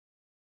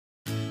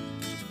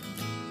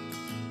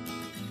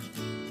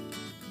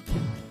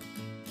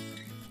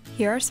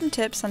Here are some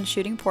tips on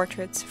shooting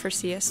portraits for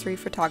CS3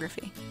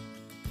 Photography.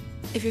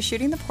 If you're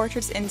shooting the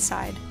portraits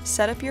inside,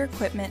 set up your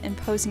equipment and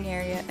posing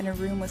area in a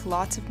room with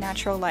lots of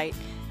natural light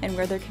and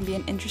where there can be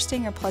an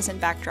interesting or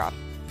pleasant backdrop.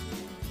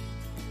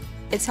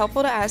 It's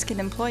helpful to ask an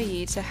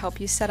employee to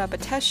help you set up a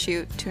test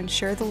shoot to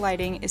ensure the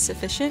lighting is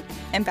sufficient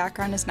and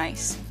background is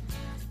nice.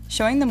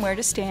 Showing them where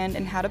to stand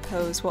and how to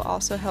pose will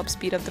also help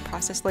speed up the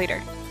process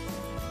later.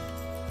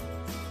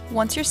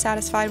 Once you're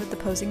satisfied with the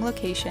posing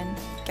location,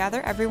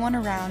 gather everyone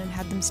around and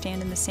have them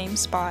stand in the same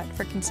spot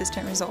for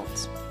consistent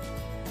results.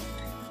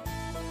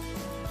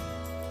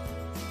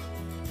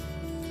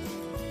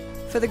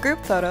 For the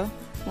group photo,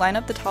 line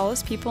up the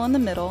tallest people in the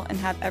middle and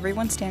have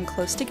everyone stand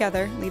close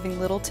together, leaving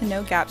little to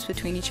no gaps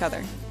between each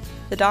other.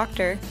 The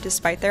doctor,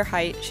 despite their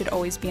height, should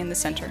always be in the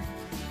center.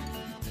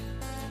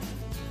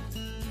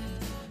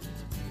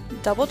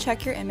 Double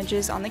check your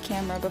images on the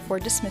camera before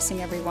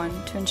dismissing everyone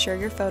to ensure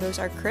your photos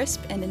are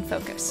crisp and in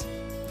focus.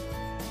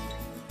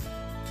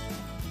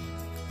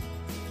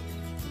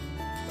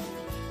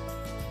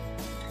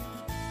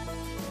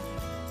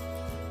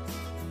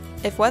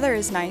 If weather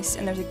is nice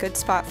and there's a good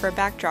spot for a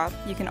backdrop,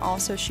 you can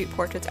also shoot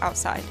portraits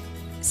outside.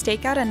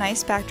 Stake out a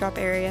nice backdrop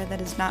area that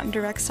is not in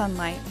direct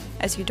sunlight,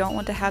 as you don't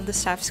want to have the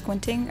staff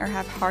squinting or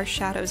have harsh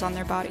shadows on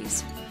their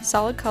bodies.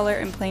 Solid color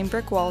and plain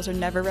brick walls are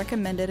never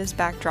recommended as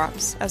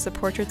backdrops, as the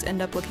portraits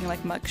end up looking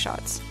like mug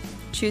shots.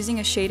 Choosing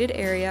a shaded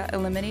area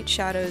eliminates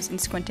shadows and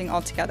squinting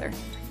altogether.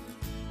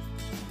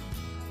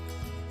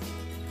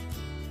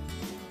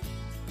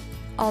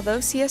 Although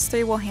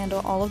CS3 will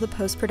handle all of the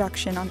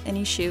post-production on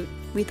any shoot,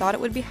 we thought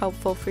it would be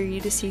helpful for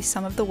you to see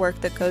some of the work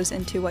that goes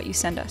into what you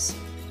send us.